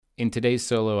In today's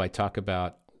solo, I talk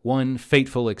about one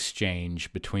fateful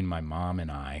exchange between my mom and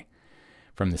I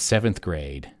from the 7th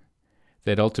grade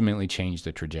that ultimately changed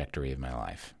the trajectory of my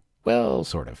life. Well,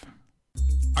 sort of.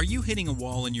 Are you hitting a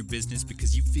wall in your business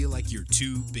because you feel like you're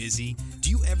too busy? Do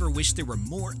you ever wish there were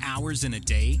more hours in a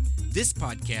day? This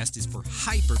podcast is for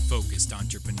hyper-focused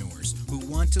entrepreneurs who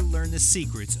want to learn the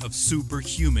secrets of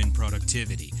superhuman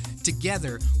productivity.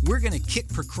 Together, we're going to kick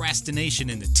procrastination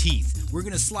in the teeth. We're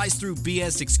going to slice through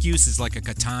BS excuses like a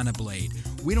katana blade.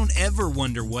 We don't ever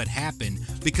wonder what happened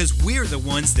because we're the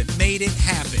ones that made it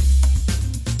happen.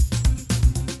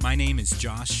 My name is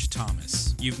Josh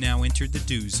Thomas. You've now entered the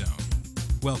Do Zone.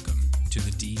 Welcome to the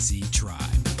DZ Tribe.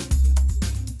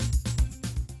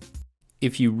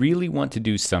 If you really want to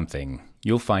do something,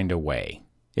 you'll find a way.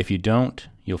 If you don't,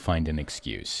 you'll find an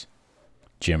excuse.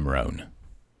 Jim Rohn.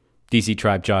 DZ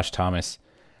Tribe, Josh Thomas.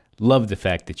 Love the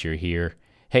fact that you're here.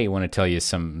 Hey, I want to tell you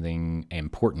something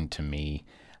important to me.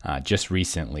 Just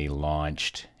recently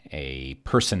launched a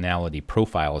personality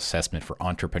profile assessment for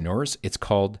entrepreneurs. It's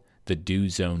called the Do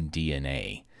Zone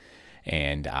DNA.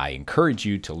 And I encourage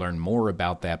you to learn more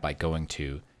about that by going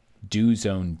to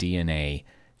dozonedna.com,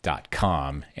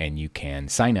 and you can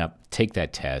sign up, take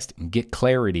that test, and get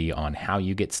clarity on how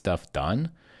you get stuff done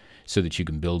so that you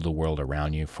can build the world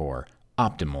around you for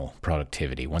optimal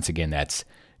productivity. Once again, that's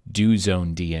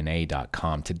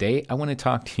dozonedna.com. Today, I want to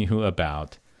talk to you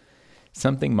about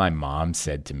something my mom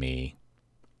said to me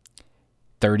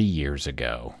 30 years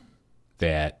ago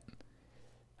that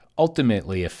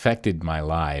ultimately affected my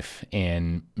life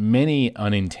in many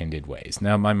unintended ways.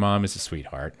 Now, my mom is a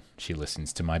sweetheart. She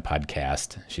listens to my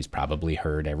podcast. She's probably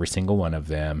heard every single one of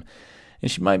them, and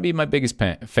she might be my biggest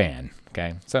fan,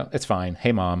 okay? So it's fine.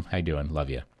 Hey, Mom, how you doing? Love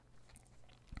you.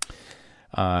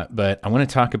 But I want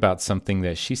to talk about something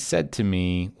that she said to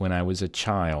me when I was a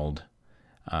child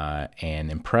and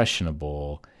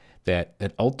impressionable that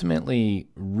ultimately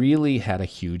really had a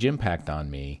huge impact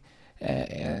on me.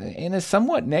 In a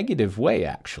somewhat negative way,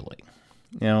 actually.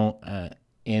 And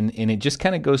it just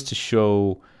kind of goes to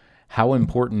show how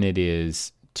important it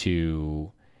is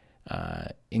to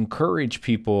encourage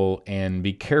people and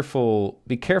be careful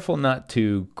not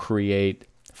to create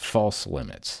false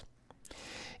limits.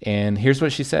 And here's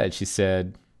what she said. She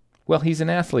said, "Well, he's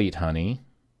an athlete, honey."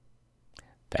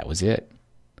 That was it.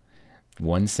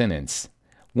 One sentence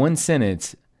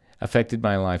affected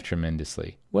my life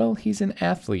tremendously. Well, he's an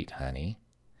athlete, honey.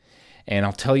 And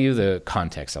I'll tell you the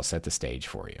context. I'll set the stage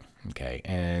for you. Okay.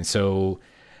 And so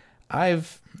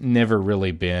I've never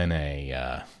really been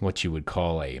a, what you would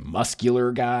call a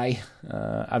muscular guy.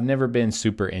 I've never been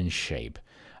super in shape.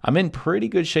 I'm in pretty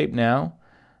good shape now.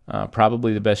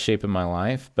 Probably the best shape of my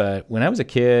life. But when I was a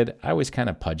kid, I was kind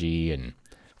of pudgy and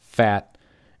fat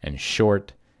and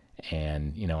short.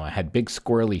 And, I had big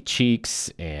squirrely cheeks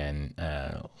and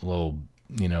little,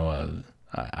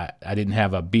 I didn't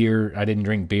have a beer. I didn't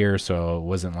drink beer, so it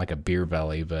wasn't like a beer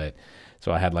belly, but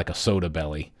so I had like a soda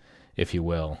belly, if you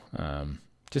will. I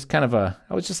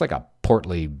was just like a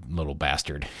portly little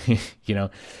bastard,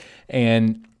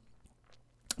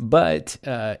 But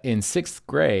in 6th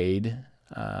grade,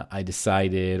 I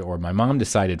decided, or my mom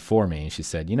decided for me, she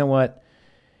said, "You know what?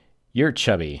 You're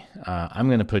chubby. I'm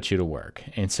going to put you to work."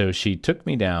 And so she took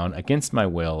me down against my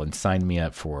will and signed me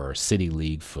up for City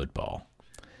League football.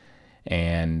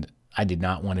 And I did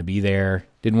not want to be there.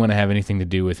 Didn't want to have anything to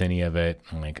do with any of it.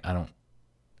 I'm like, I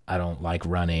don't like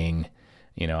running.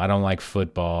 I don't like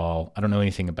football. I don't know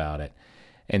anything about it.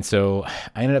 And so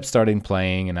I ended up starting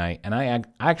playing, and I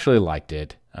actually liked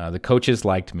it. The coaches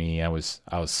liked me. I was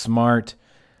smart,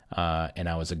 and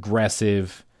I was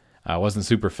aggressive. I wasn't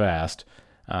super fast.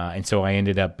 And so I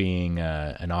ended up being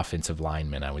an offensive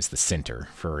lineman. I was the center.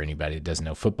 For anybody that doesn't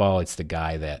know football, it's the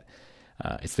guy that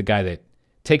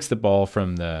takes the ball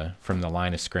from the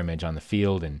line of scrimmage on the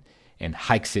field and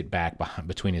hikes it back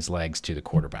between his legs to the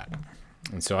quarterback.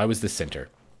 And so I was the center.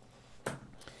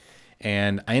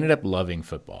 And I ended up loving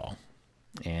football.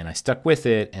 And I stuck with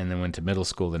it and then went to middle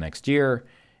school the next year.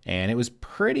 And it was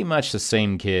pretty much the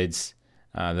same kids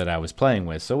that I was playing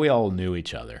with. So we all knew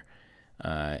each other.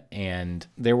 And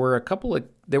there were a couple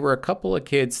of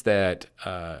kids that,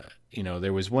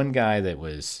 there was one guy that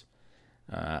was,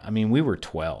 we were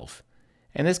 12.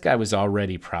 And this guy was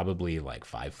already probably like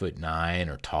 5'9"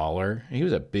 or taller. He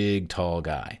was a big, tall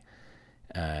guy.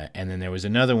 And then there was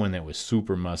another one that was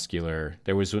super muscular.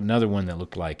 There was another one that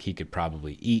looked like he could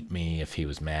probably eat me if he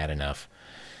was mad enough.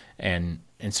 And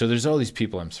so there's all these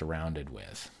people I'm surrounded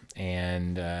with.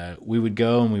 And we would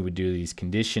go and we would do these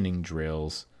conditioning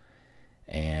drills.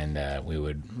 and we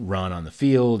would run on the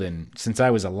field. And since I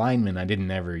was a lineman, I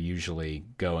didn't ever usually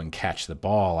go and catch the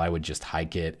ball. I would just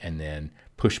hike it and then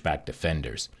push back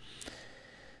defenders.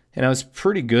 And I was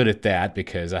pretty good at that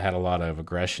because I had a lot of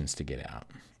aggressions to get out.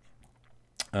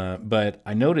 But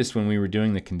I noticed when we were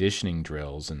doing the conditioning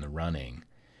drills and the running,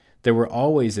 there were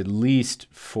always at least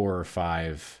 4 or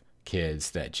 5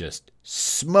 kids that just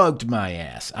smoked my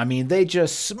ass. I mean, they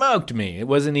just smoked me. It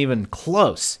wasn't even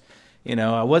close.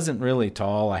 I wasn't really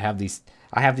tall. I have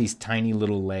these tiny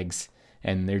little legs,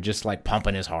 and they're just like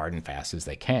pumping as hard and fast as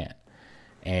they can.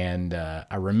 And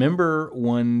I remember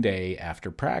one day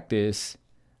after practice,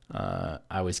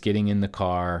 I was getting in the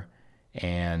car,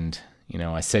 and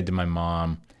I said to my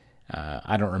mom,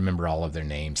 I don't remember all of their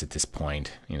names at this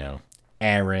point,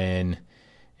 Aaron,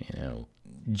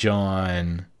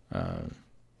 John,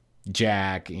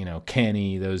 Jack,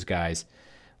 Kenny, those guys.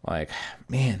 Like,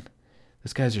 man,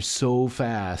 those guys are so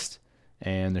fast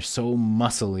and they're so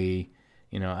muscly.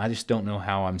 I just don't know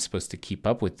how I'm supposed to keep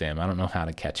up with them. I don't know how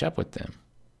to catch up with them.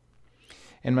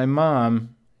 And my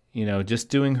mom, just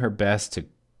doing her best to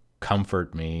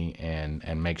comfort me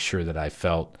and make sure that I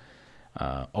felt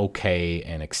okay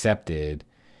and accepted,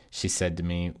 she said to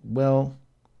me, well,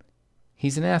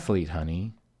 he's an athlete,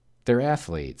 honey. They're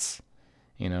athletes.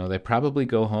 They probably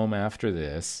go home after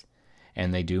this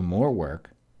and they do more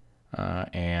work,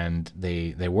 and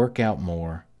they work out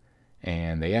more,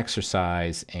 and they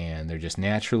exercise, and they're just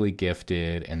naturally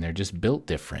gifted, and they're just built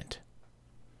different.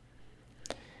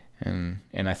 And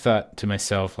I thought to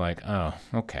myself, like, oh,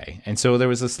 okay. And so there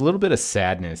was this little bit of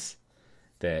sadness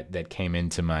that came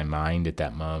into my mind at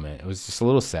that moment. It was just a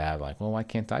little sad, like, well, why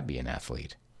can't I be an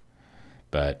athlete?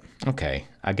 But, okay,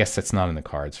 I guess that's not in the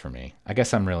cards for me. I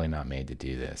guess I'm really not made to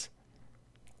do this.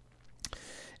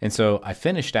 And so I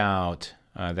finished out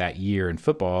that year in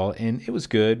football, and it was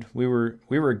good. We were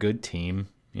a good team,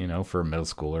 for middle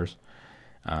schoolers,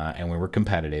 and we were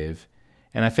competitive.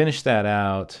 And I finished that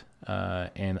out,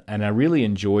 and I really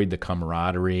enjoyed the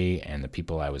camaraderie and the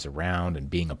people I was around and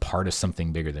being a part of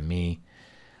something bigger than me.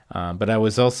 But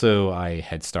I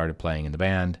had started playing in the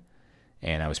band,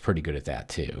 and I was pretty good at that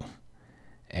too.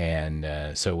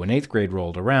 And so when 8th grade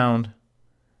rolled around,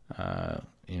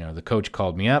 the coach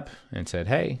called me up and said,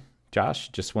 hey, Josh,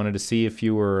 just wanted to see if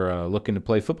you were looking to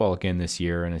play football again this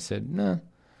year. And I said, no,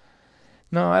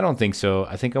 I don't think so.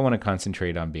 I think I want to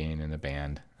concentrate on being in the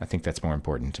band. I think that's more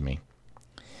important to me.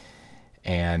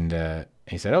 And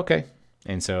he said, okay.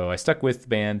 And so I stuck with the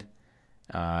band,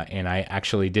 and I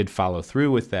actually did follow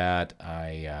through with that.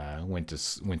 I went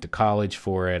to college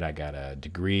for it. I got a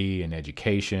degree in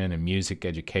education and music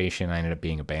education. I ended up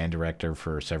being a band director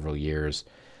for several years.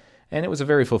 And it was a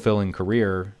very fulfilling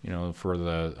career, for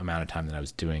the amount of time that I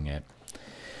was doing it.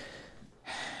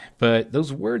 But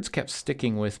those words kept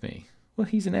sticking with me. Well,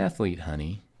 he's an athlete,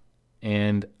 honey.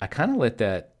 And I kind of let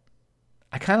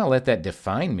that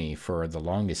define me for the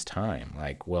longest time.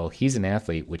 Like, well, he's an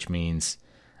athlete, which means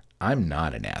I'm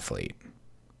not an athlete.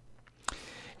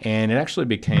 And it actually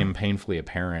became painfully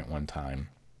apparent one time.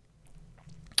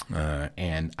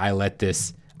 And I let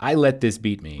this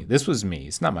beat me. This was me.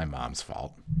 It's not my mom's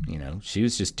fault. She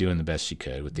was just doing the best she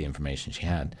could with the information she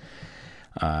had.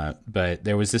 But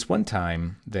there was this one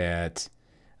time that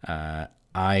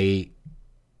I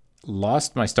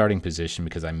lost my starting position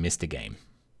because I missed a game.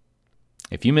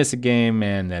 If you miss a game,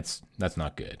 man, that's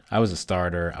not good. I was a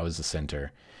starter. I was a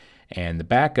center. And the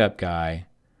backup guy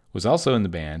was also in the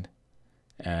band.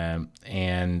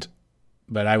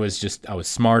 But I was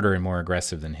smarter and more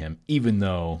aggressive than him, even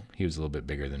though he was a little bit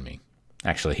bigger than me.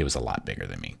 Actually, he was a lot bigger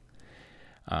than me.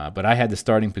 But I had the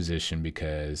starting position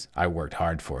because I worked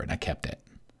hard for it, and I kept it.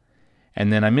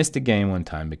 And then I missed a game one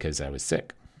time because I was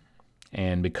sick.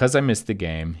 And because I missed the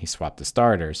game, he swapped the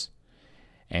starters.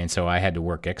 And so I had to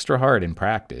work extra hard in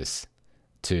practice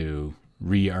to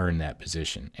re-earn that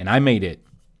position. And I made it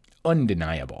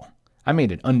undeniable.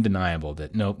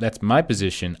 That, nope, that's my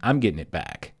position. I'm getting it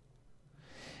back.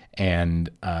 And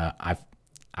I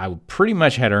pretty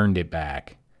much had earned it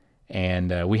back.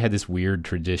 And we had this weird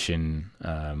tradition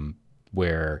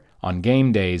where on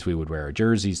game days we would wear our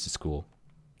jerseys to school.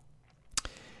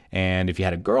 And if you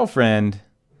had a girlfriend,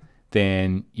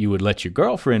 then you would let your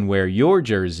girlfriend wear your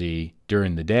jersey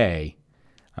during the day.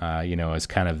 As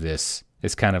kind of this,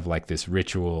 it's kind of like this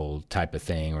ritual type of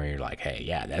thing where you're like, hey,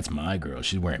 yeah, that's my girl.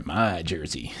 She's wearing my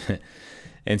jersey.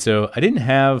 And so I didn't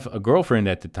have a girlfriend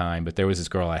at the time, but there was this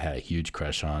girl I had a huge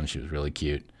crush on. She was really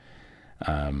cute.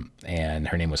 And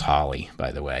her name was Holly,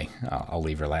 by the way. I'll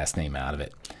leave her last name out of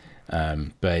it.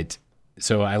 But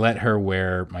so I let her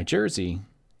wear my jersey,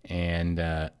 And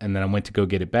then I went to go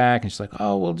get it back, and she's like,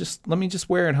 "Oh, well, just let me just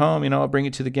wear it home. I'll bring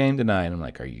it to the game tonight." And I'm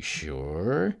like, "Are you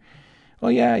sure?" "Oh,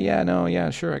 yeah,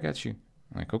 sure, I got you."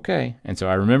 I'm like, "Okay." And so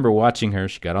I remember watching her.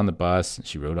 She got on the bus, and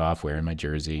she rode off wearing my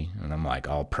jersey, and I'm like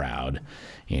all proud.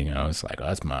 It's like, "Oh,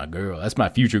 that's my girl. That's my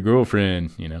future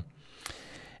girlfriend."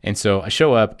 And so I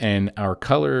show up, and our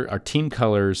team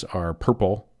colors are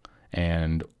purple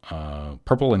and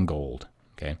gold.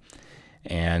 Okay.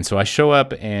 And so I show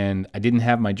up, and I didn't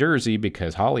have my jersey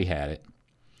because Holly had it.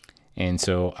 And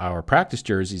so our practice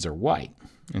jerseys are white.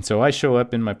 And so I show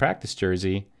up in my practice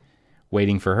jersey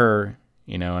waiting for her,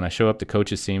 and I show up, the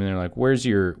coaches see me, and they're like, where's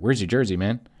your jersey,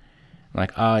 man? I'm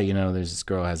like, there's this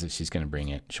girl has it. She's going to bring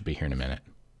it. She'll be here in a minute.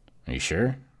 Are you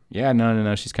sure? Yeah,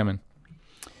 no, she's coming.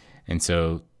 And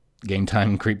so game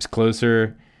time creeps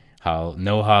closer.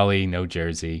 No Holly, no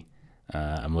jersey.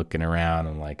 I'm looking around.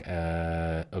 I'm like,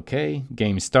 okay,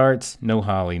 game starts. No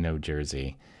Holly, no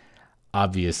jersey.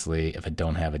 Obviously, if I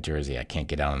don't have a jersey, I can't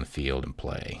get out on the field and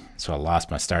play. So I lost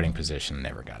my starting position,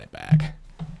 never got it back.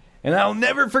 And I'll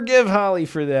never forgive Holly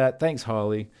for that. Thanks,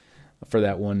 Holly, for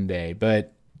that one day.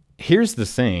 But here's the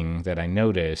thing that I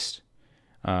noticed.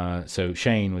 So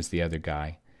Shane was the other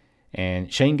guy.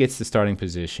 And Shane gets the starting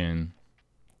position.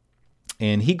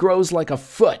 And he grows like a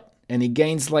foot. And he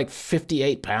gains like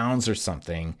 58 pounds or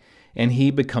something. And he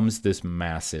becomes this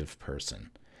massive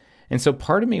person. And so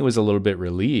part of me was a little bit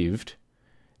relieved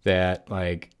that,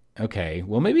 like, okay,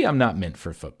 well, maybe I'm not meant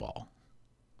for football.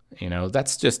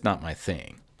 That's just not my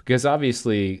thing. Because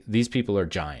obviously these people are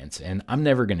giants, and I'm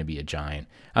never going to be a giant.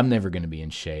 I'm never going to be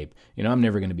in shape. I'm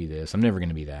never going to be this. I'm never going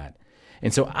to be that.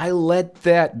 And so I let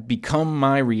that become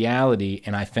my reality,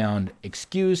 and I found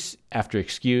excuse after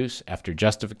excuse after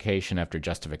justification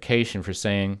for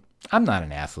saying, I'm not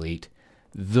an athlete.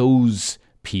 Those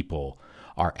people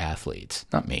are athletes,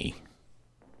 not me.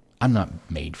 I'm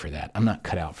not made for that. I'm not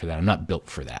cut out for that. I'm not built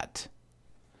for that.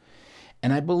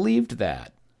 And I believed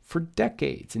that for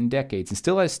decades and decades,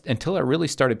 until I really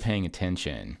started paying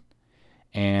attention,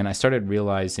 and I started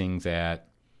realizing that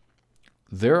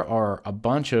there are a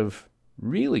bunch of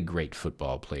really great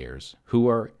football players who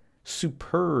are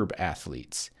superb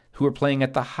athletes, who are playing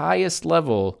at the highest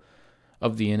level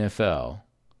of the NFL,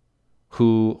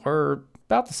 who are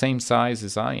about the same size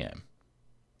as I am.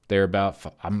 They're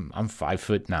I'm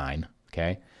 5'9",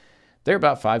 okay? They're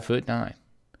about 5'9".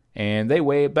 And they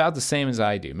weigh about the same as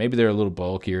I do. Maybe they're a little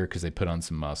bulkier because they put on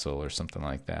some muscle or something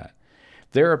like that.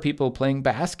 There are people playing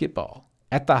basketball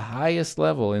at the highest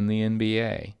level in the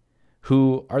NBA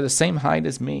who are the same height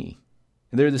as me.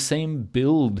 They're the same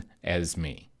build as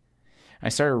me. I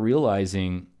started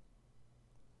realizing,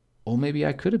 maybe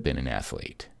I could have been an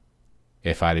athlete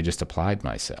if I'd have just applied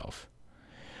myself.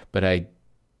 But I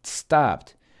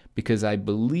stopped because I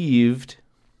believed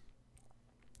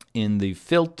in the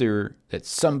filter that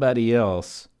somebody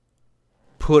else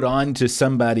put onto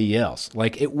somebody else.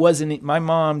 Like, it wasn't, my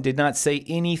mom did not say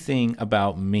anything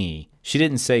about me. She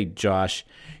didn't say, Josh,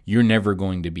 you're never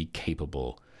going to be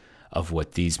capable of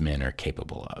what these men are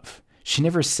capable of. She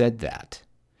never said that.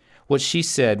 What she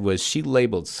said was she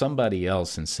labeled somebody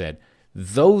else and said,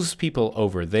 those people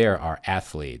over there are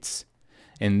athletes.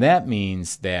 And that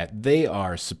means that they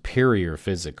are superior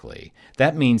physically.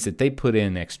 That means that they put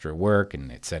in extra work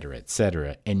and et cetera, et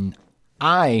cetera. And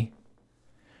I,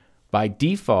 by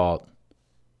default,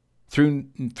 through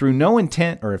no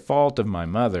intent or fault of my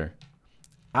mother,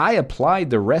 I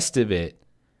applied the rest of it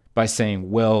by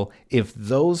saying, well, if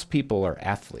those people are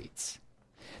athletes,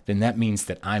 then that means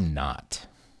that I'm not.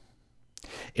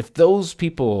 If those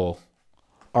people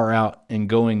are out and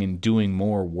going and doing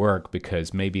more work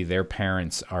because maybe their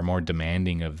parents are more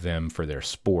demanding of them for their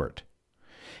sport,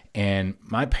 and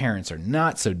my parents are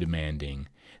not so demanding,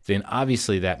 then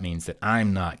obviously that means that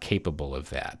I'm not capable of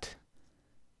that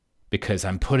because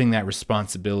I'm putting that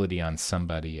responsibility on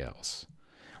somebody else.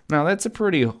 Now, that's a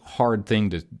pretty hard thing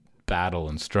to battle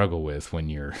and struggle with when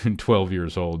you're 12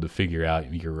 years old, to figure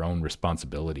out your own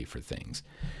responsibility for things.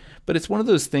 But it's one of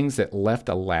those things that left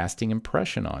a lasting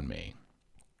impression on me.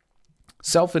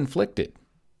 Self-inflicted.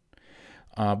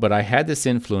 But I had this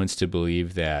influence to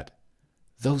believe that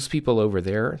those people over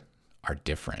there are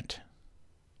different.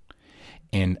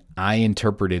 And I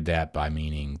interpreted that by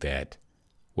meaning that,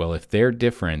 well, if they're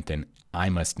different, then I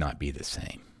must not be the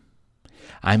same.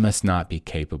 I must not be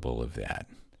capable of that.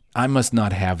 I must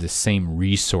not have the same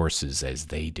resources as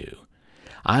they do.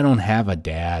 I don't have a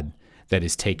dad that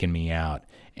is taking me out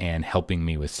and helping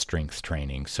me with strength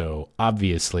training. So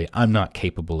obviously, I'm not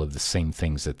capable of the same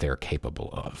things that they're capable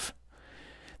of.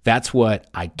 That's what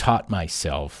I taught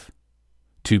myself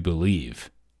to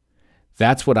believe,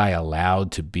 That's what I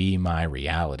allowed to be my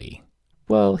reality.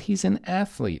 Well, he's an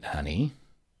athlete, honey.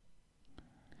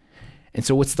 And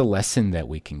so what's the lesson that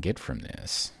we can get from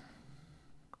this?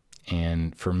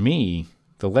 And for me,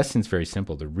 the lesson's very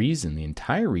simple. The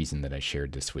entire reason that I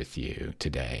shared this with you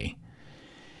today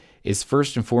is,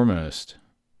 first and foremost,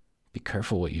 be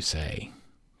careful what you say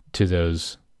to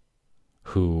those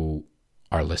who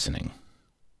are listening.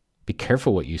 Be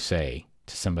careful what you say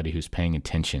to somebody who's paying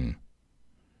attention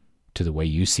to the way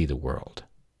you see the world,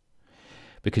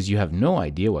 because you have no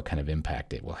idea what kind of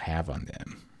impact it will have on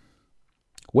them.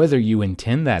 Whether you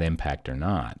intend that impact or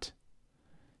not,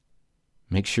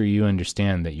 make sure you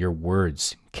understand that your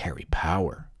words carry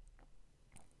power.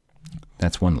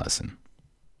 That's one lesson.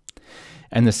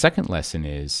 And the second lesson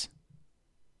is,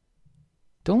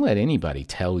 don't let anybody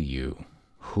tell you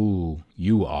who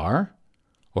you are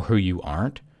or who you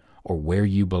aren't, or where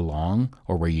you belong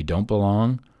or where you don't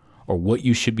belong, or what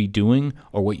you should be doing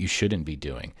or what you shouldn't be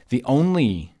doing. The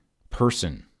only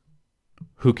person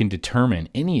who can determine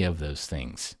any of those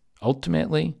things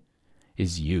ultimately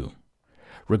is you.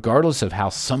 Regardless of how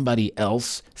somebody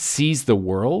else sees the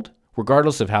world,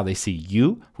 regardless of how they see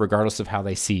you, regardless of how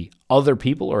they see other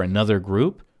people or another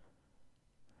group,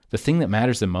 the thing that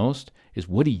matters the most is,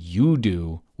 what do you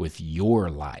do with your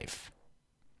life?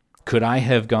 Could I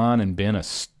have gone and been a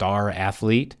star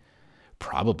athlete?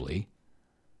 Probably.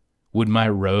 Would my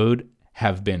road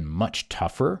have been much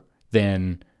tougher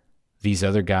than these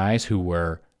other guys who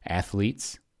were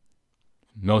athletes?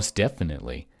 Most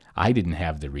definitely. I didn't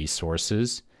have the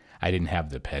resources. I didn't have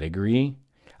the pedigree.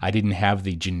 I didn't have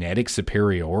the genetic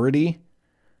superiority.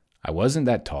 I wasn't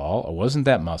that tall. I wasn't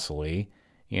that muscly.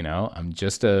 I'm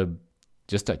just a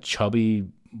chubby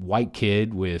white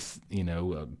kid with,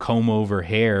 a comb over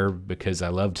hair because I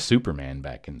loved Superman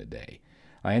back in the day.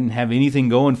 I didn't have anything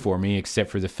going for me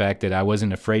except for the fact that I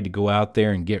wasn't afraid to go out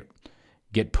there and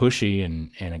get pushy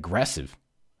and aggressive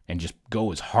and just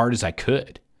go as hard as I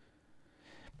could.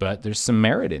 But there's some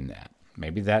merit in that.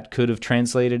 Maybe that could have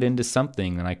translated into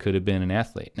something, and I could have been an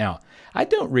athlete. Now, I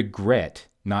don't regret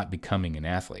not becoming an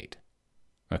athlete.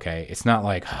 Okay? It's not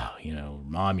like,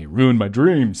 Mom, you ruined my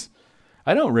dreams.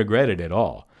 I don't regret it at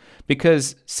all.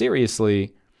 Because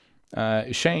seriously,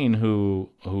 Shane, who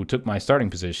took my starting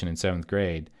position in 7th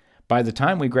grade, by the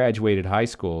time we graduated high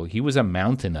school, he was a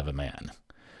mountain of a man.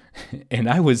 And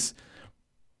I was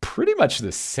pretty much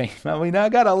the same. I mean, I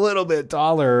got a little bit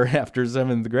taller after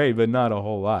 7th grade, but not a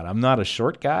whole lot. I'm not a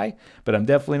short guy, but I'm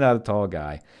definitely not a tall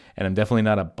guy. And I'm definitely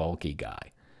not a bulky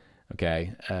guy.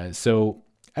 Okay? So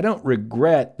I don't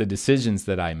regret the decisions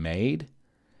that I made,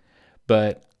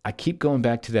 but I keep going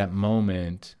back to that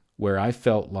moment where I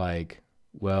felt like,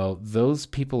 well, those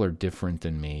people are different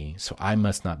than me, so I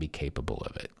must not be capable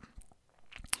of it.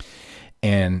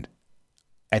 And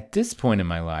at this point in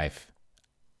my life,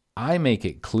 I make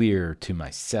it clear to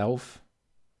myself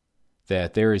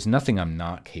that there is nothing I'm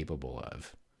not capable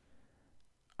of.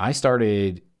 I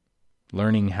started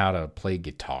learning how to play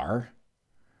guitar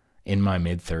in my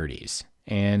mid-30s,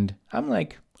 and I'm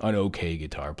like an okay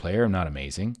guitar player. I'm not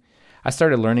amazing. I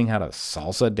started learning how to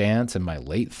salsa dance in my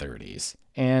late 30s.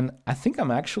 And I think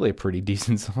I'm actually a pretty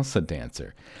decent salsa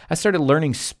dancer. I started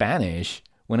learning Spanish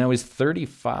when I was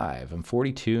 35. I'm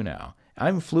 42 now.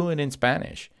 I'm fluent in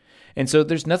Spanish. And so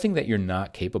there's nothing that you're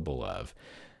not capable of.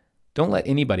 Don't let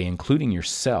anybody, including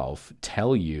yourself,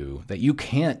 tell you that you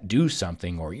can't do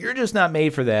something, or you're just not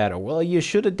made for that, or, well, you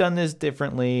should have done this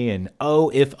differently, and, oh,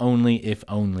 if only, if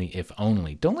only, if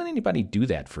only. Don't let anybody do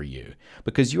that for you,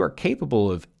 because you are capable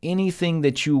of anything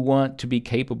that you want to be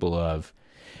capable of,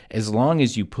 as long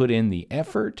as you put in the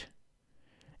effort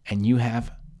and you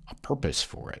have a purpose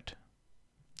for it.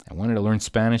 I wanted to learn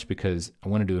Spanish because I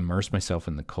wanted to immerse myself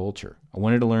in the culture. I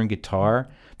wanted to learn guitar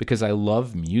because I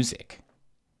love music.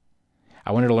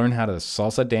 I wanted to learn how to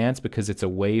salsa dance because it's a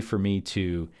way for me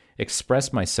to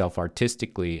express myself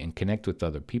artistically and connect with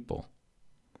other people.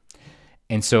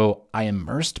 And so I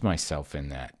immersed myself in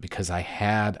that because I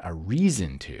had a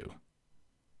reason to.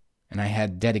 And I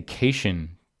had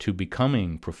dedication to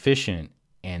becoming proficient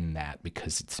in that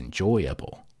because it's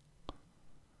enjoyable.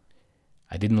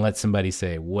 I didn't let somebody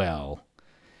say, well,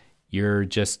 you're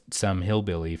just some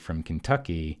hillbilly from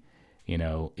Kentucky.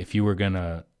 If you were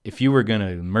gonna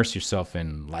immerse yourself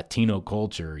in Latino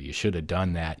culture, you should have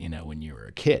done that, when you were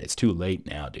a kid. It's too late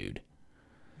now, dude.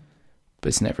 But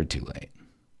it's never too late.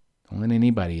 Don't let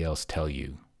anybody else tell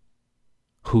you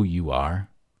who you are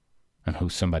and who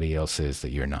somebody else is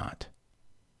that you're not.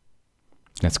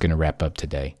 That's going to wrap up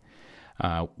today.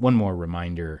 One more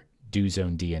reminder, Do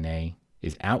Zone DNA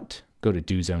is out. Go to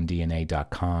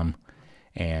dozonedna.com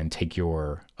and take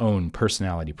your own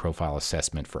personality profile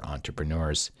assessment for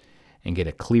entrepreneurs and get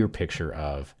a clear picture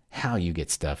of how you get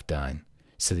stuff done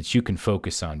so that you can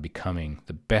focus on becoming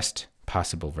the best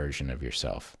possible version of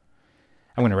yourself.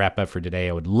 I'm going to wrap up for today.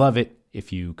 I would love it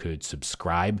if you could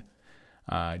subscribe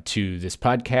to this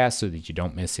podcast so that you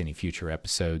don't miss any future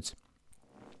episodes.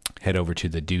 Head over to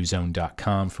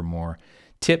thedozone.com for more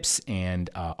tips, and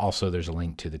also there's a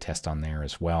link to the test on there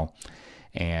as well.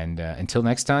 And until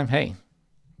next time, hey,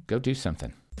 go do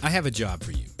something. I have a job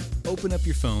for you. Open up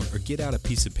your phone or get out a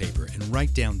piece of paper and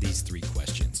write down these 3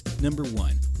 questions. Number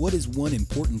 1, what is one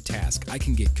important task I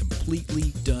can get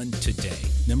completely done today?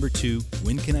 Number 2,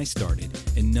 when can I start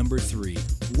it? And number 3,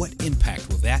 what impact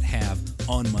will that have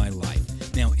on my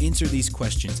life? Now answer these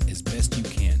questions as best you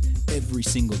can every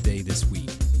single day this week.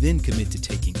 Then commit to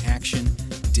taking action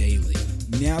daily.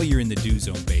 Now you're in the Do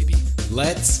Zone, baby.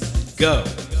 Let's go.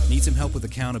 Need some help with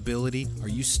accountability? Are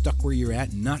you stuck where you're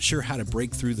at and not sure how to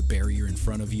break through the barrier in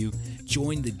front of you?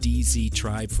 Join the DZ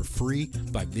tribe for free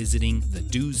by visiting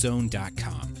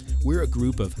thedozone.com. We're a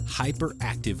group of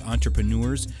hyperactive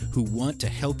entrepreneurs who want to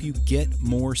help you get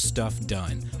more stuff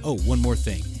done. Oh, one more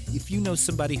thing. If you know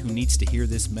somebody who needs to hear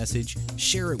this message,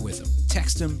 share it with them.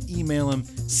 Text them, email them,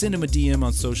 send them a DM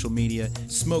on social media,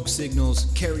 smoke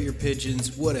signals, carrier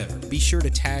pigeons, whatever. Be sure to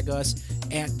tag us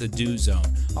at the Do Zone.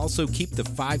 Also, keep the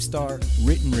 5-star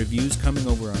written reviews coming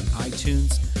over on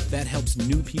iTunes. That helps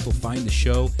new people find the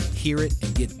show, hear it,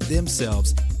 and get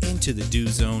themselves into the Do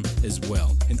Zone as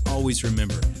well. And always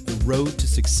remember, the road to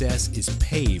success is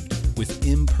paved with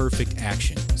imperfect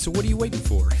action. So what are you waiting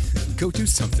for? Go do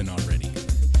something already.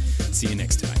 See you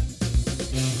next time.